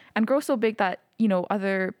like, and grow so big that,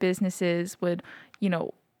 other businesses would,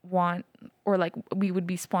 want, or like we would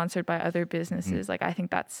be sponsored by other businesses. Like, I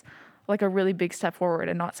think that's like a really big step forward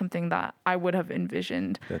and not something that I would have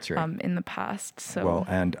envisioned That's right. in the past. So Well,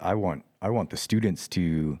 and I want the students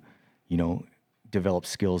to, develop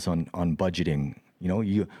skills on budgeting.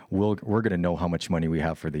 We're going to know how much money we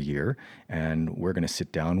have for the year, and we're going to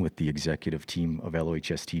sit down with the executive team of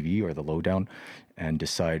LOHS TV or the LODOWN and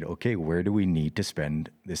decide, okay, where do we need to spend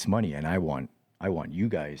this money? And I want you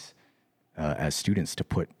guys as students to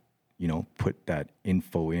put that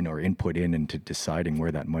info in or input in into deciding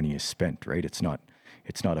where that money is spent, right? It's not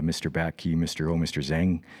a Mr. Batke, Mr. O, Mr.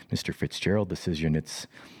 Zhang, Mr. Fitzgerald decision.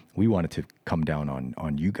 We wanted to come down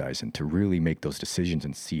on you guys and to really make those decisions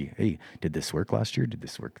and see, hey, did this work last year? Did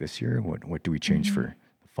this work this year? What do we change for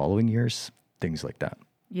the following years? Things like that.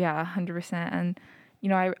 Yeah, 100%. And,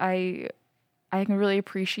 I can really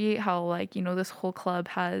appreciate how, like, this whole club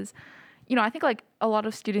has, I think, like, a lot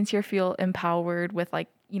of students here feel empowered with, like,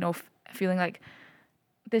 feeling like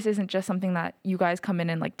this isn't just something that you guys come in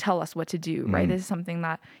and, like, tell us what to do, right? This is something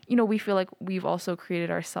that, we feel like we've also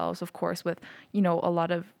created ourselves, of course, with, a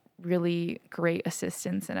lot of really great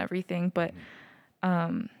assistance and everything. But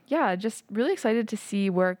just really excited to see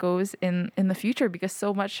where it goes in the future, because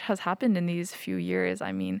so much has happened in these few years.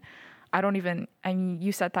 I mean,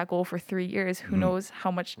 you set that goal for 3 years. Who knows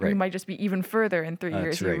how much you might just be even further in 3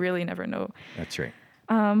 years. Right. You really never know. That's right.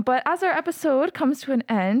 But as our episode comes to an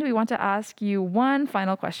end, we want to ask you one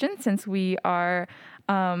final question. Since we are,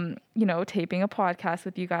 taping a podcast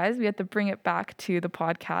with you guys, we had to bring it back to the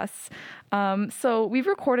podcasts. So we've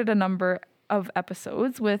recorded a number of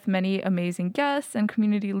episodes with many amazing guests and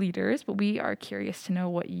community leaders, but we are curious to know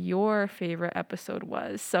what your favorite episode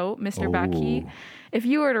was. So, Mr. Batke, if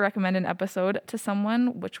you were to recommend an episode to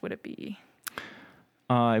someone, which would it be?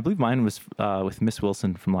 I believe mine was with Miss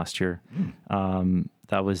Wilson from last year.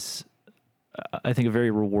 That was, I think, a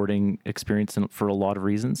very rewarding experience for a lot of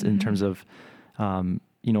reasons in terms of,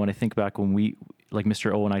 when I think back when we, like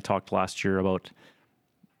Mr. O and I talked last year about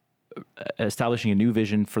establishing a new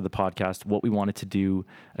vision for the podcast, what we wanted to do,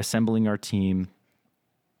 assembling our team.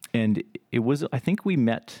 And it was, I think we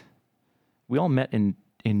all met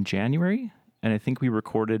in January, and I think we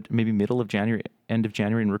recorded maybe middle of January, end of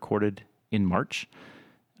January, and recorded in March.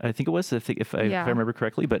 I think it was, if I remember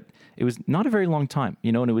correctly, but it was not a very long time,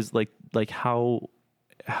 and it was like how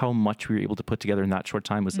much we were able to put together in that short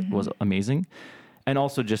time was amazing. And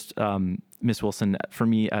also just Miss Wilson, for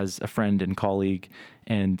me as a friend and colleague,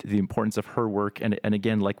 and the importance of her work. And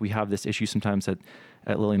again, like we have this issue sometimes at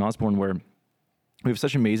Lillian Osborne where we have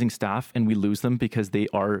such amazing staff and we lose them because they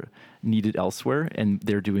are needed elsewhere and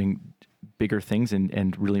they're doing bigger things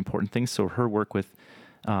and really important things. So her work with,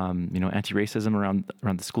 anti-racism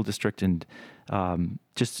around the school district, and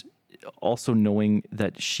just also knowing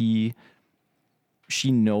that she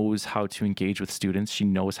knows how to engage with students. She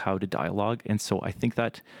knows how to dialogue. And so I think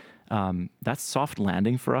that that soft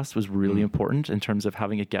landing for us was really important in terms of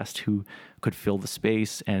having a guest who could fill the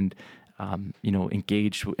space and,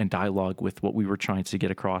 engage and dialogue with what we were trying to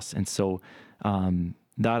get across. And so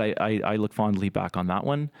that I look fondly back on that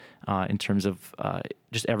one in terms of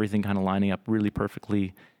just everything kind of lining up really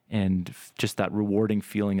perfectly, and just that rewarding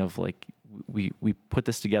feeling of like we put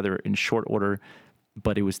this together in short order,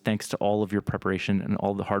 but it was thanks to all of your preparation and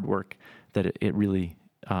all the hard work that it really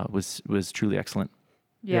was truly excellent.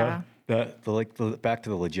 Yeah. Back to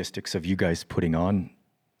the logistics of you guys putting on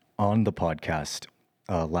the podcast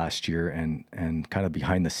last year and kind of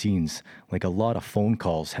behind the scenes, like a lot of phone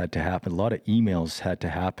calls had to happen, a lot of emails had to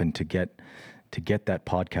happen to get that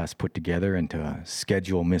podcast put together and to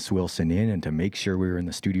schedule Miss Wilson in and to make sure we were in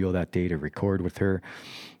the studio that day to record with her,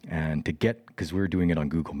 and because we were doing it on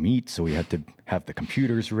Google Meet, so we had to have the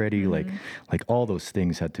computers ready, like all those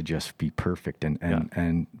things had to just be perfect. And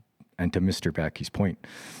to Mr. Batke's point,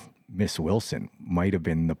 Miss Wilson might have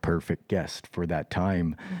been the perfect guest for that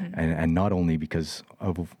time, and not only because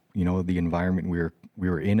of the environment we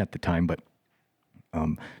were in at the time, but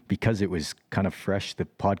because it was kind of fresh. The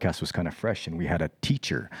podcast was kind of fresh, and we had a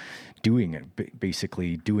teacher doing it,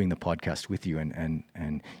 basically doing the podcast with you,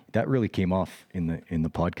 and that really came off in the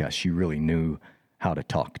podcast. She really knew how to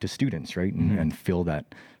talk to students, right, and fill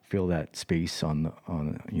that space on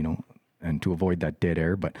and to avoid that dead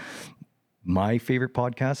air. But my favorite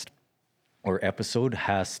podcast or episode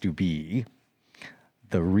has to be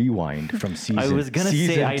the rewind from season. I was gonna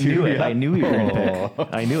say I knew it. I knew you were gonna pick.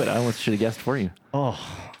 I knew it. I almost should have guessed for you. Oh,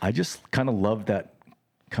 I just kind of love that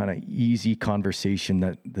kind of easy conversation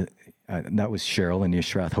that was Sheryl and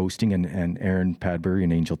Ishrath hosting, and Erin Padbury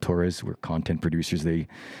and Angel Torres were content producers. They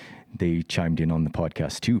chimed in on the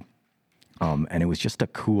podcast too, and it was just a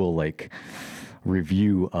cool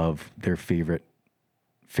review of their favorite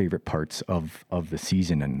favorite parts of the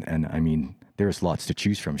season. And I mean, there's lots to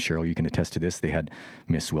choose from. Sheryl, you can attest to this. They had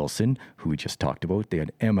Miss Wilson, who we just talked about. They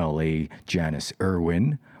had MLA Janice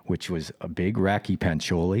Irwin, which was a big Raki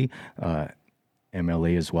Pancholi,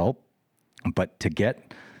 MLA as well. But to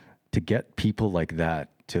get people like that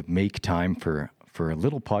to make time for a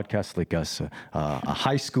little podcast like us, a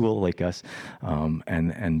high school like us,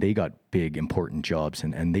 and they got big, important jobs,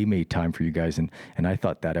 and they made time for you guys. And I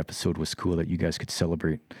thought that episode was cool that you guys could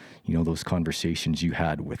celebrate, those conversations you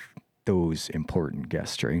had with those important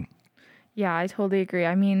guests, right? Yeah, I totally agree.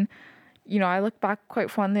 I mean, I look back quite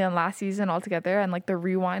fondly on last season altogether, and like the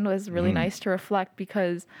rewind was really nice to reflect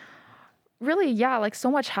because really, yeah, like so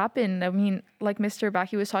much happened. I mean, like Mr.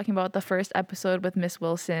 Batke was talking about the first episode with Miss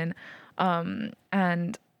Wilson. And,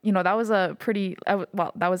 that was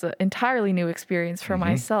that was an entirely new experience for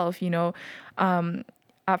myself,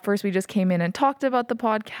 At first we just came in and talked about the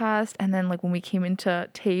podcast. And then like when we came into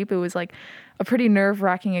tape, it was like a pretty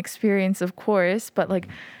nerve-wracking experience, of course. But like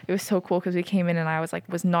it was so cool because we came in and I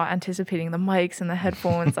was not anticipating the mics and the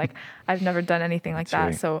headphones. Like I've never done anything like that.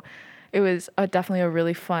 Right. So it was definitely a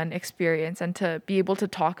really fun experience. And to be able to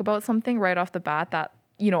talk about something right off the bat that,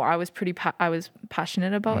 I was I was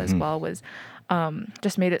passionate about as well was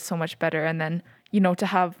just made it so much better. And then, to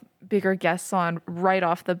have bigger guests on right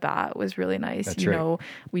off the bat was really nice. That's right.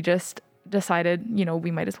 We just decided,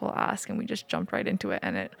 we might as well ask, and we just jumped right into it,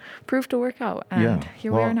 and it proved to work out. And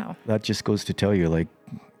here we are now. That just goes to tell you, like,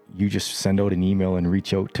 you just send out an email and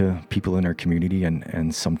reach out to people in our community,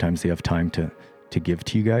 and sometimes they have time to give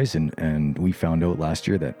to you guys. And we found out last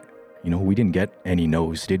year that, we didn't get any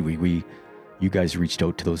no's, did we? You guys reached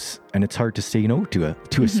out to those, and it's hard to say no to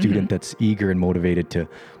a student that's eager and motivated to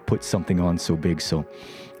put something on so big. So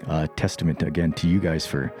testament again to you guys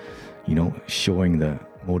for, showing the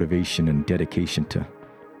motivation and dedication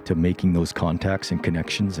to making those contacts and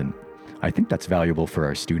connections. And I think that's valuable for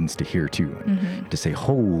our students to hear too, to say,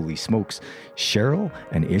 holy smokes, Sheryl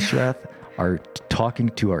and Ishrath are talking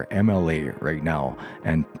to our MLA right now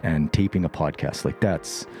and taping a podcast. Like,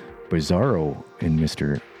 that's bizarro in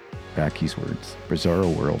Mr. Batke's words.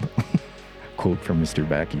 Bizarro world. Quote from Mr.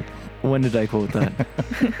 Batke. When did I quote that?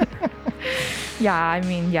 Yeah, I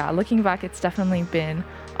mean, looking back, it's definitely been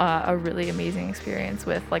a really amazing experience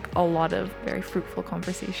with like a lot of very fruitful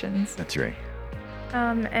conversations. That's right.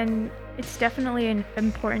 And it's definitely an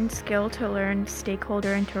important skill to learn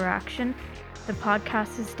stakeholder interaction. The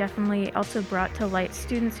podcast has definitely also brought to light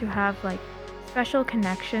students who have like special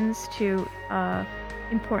connections to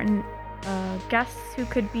important guests who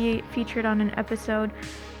could be featured on an episode.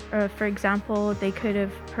 For example, they could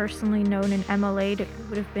have personally known an MLA that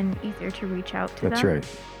would have been easier to reach out to That's them.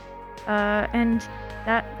 right. And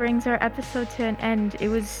that brings our episode to an end. It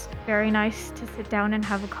was very nice to sit down and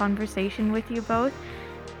have a conversation with you both.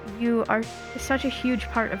 You are such a huge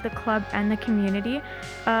part of the club and the community,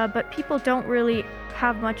 but people don't really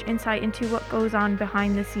have much insight into what goes on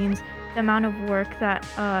behind the scenes, the amount of work that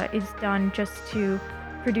is done just to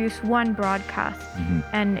produce one broadcast.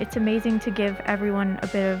 And it's amazing to give everyone a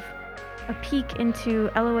bit of a peek into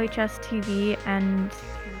LOHS TV and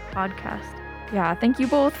the podcast. Yeah, thank you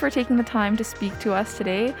both for taking the time to speak to us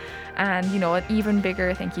today. And, an even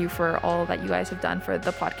bigger thank you for all that you guys have done for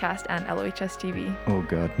the podcast and LOHS TV. Oh,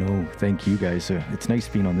 God, no. Thank you, guys. It's nice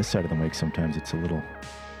being on this side of the mic sometimes. It's a little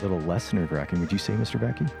less nerve-wracking. Would you say, Mr.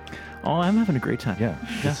 Batke? Oh, I'm having a great time. Yeah.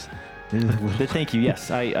 Thank you. Yes,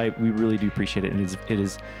 we really do appreciate it. And it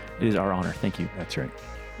is our honor. Thank you. That's right.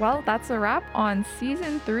 Well, that's a wrap on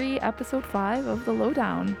Season 3, Episode 5 of The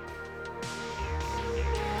Lowdown.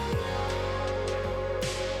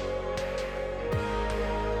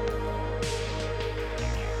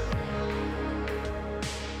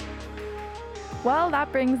 Well,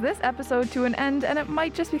 that brings this episode to an end, and it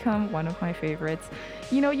might just become one of my favorites.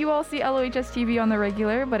 You all see LOHS TV on the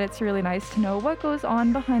regular, but it's really nice to know what goes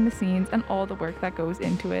on behind the scenes and all the work that goes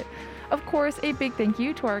into it. Of course, a big thank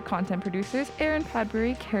you to our content producers, Erin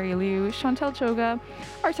Padbury, Carrie Liu, Chantel Choga,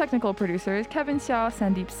 our technical producers, Kevin Xiao,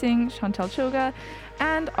 Sandeep Singh, Chantel Choga,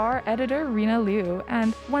 and our editor, Rena Liu.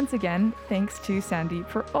 And once again, thanks to Sandeep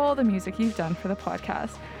for all the music you've done for the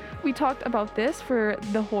podcast. We talked about this for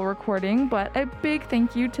the whole recording, but a big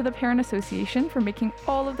thank you to the Parent Association for making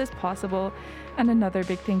all of this possible, and another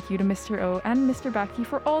big thank you to Mr. O and Mr. Batke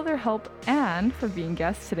for all their help and for being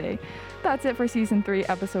guests today. That's it for Season 3,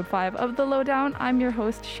 Episode 5 of The Lowdown. I'm your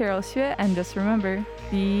host, Sheryl Xue, and just remember,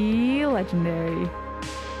 be legendary.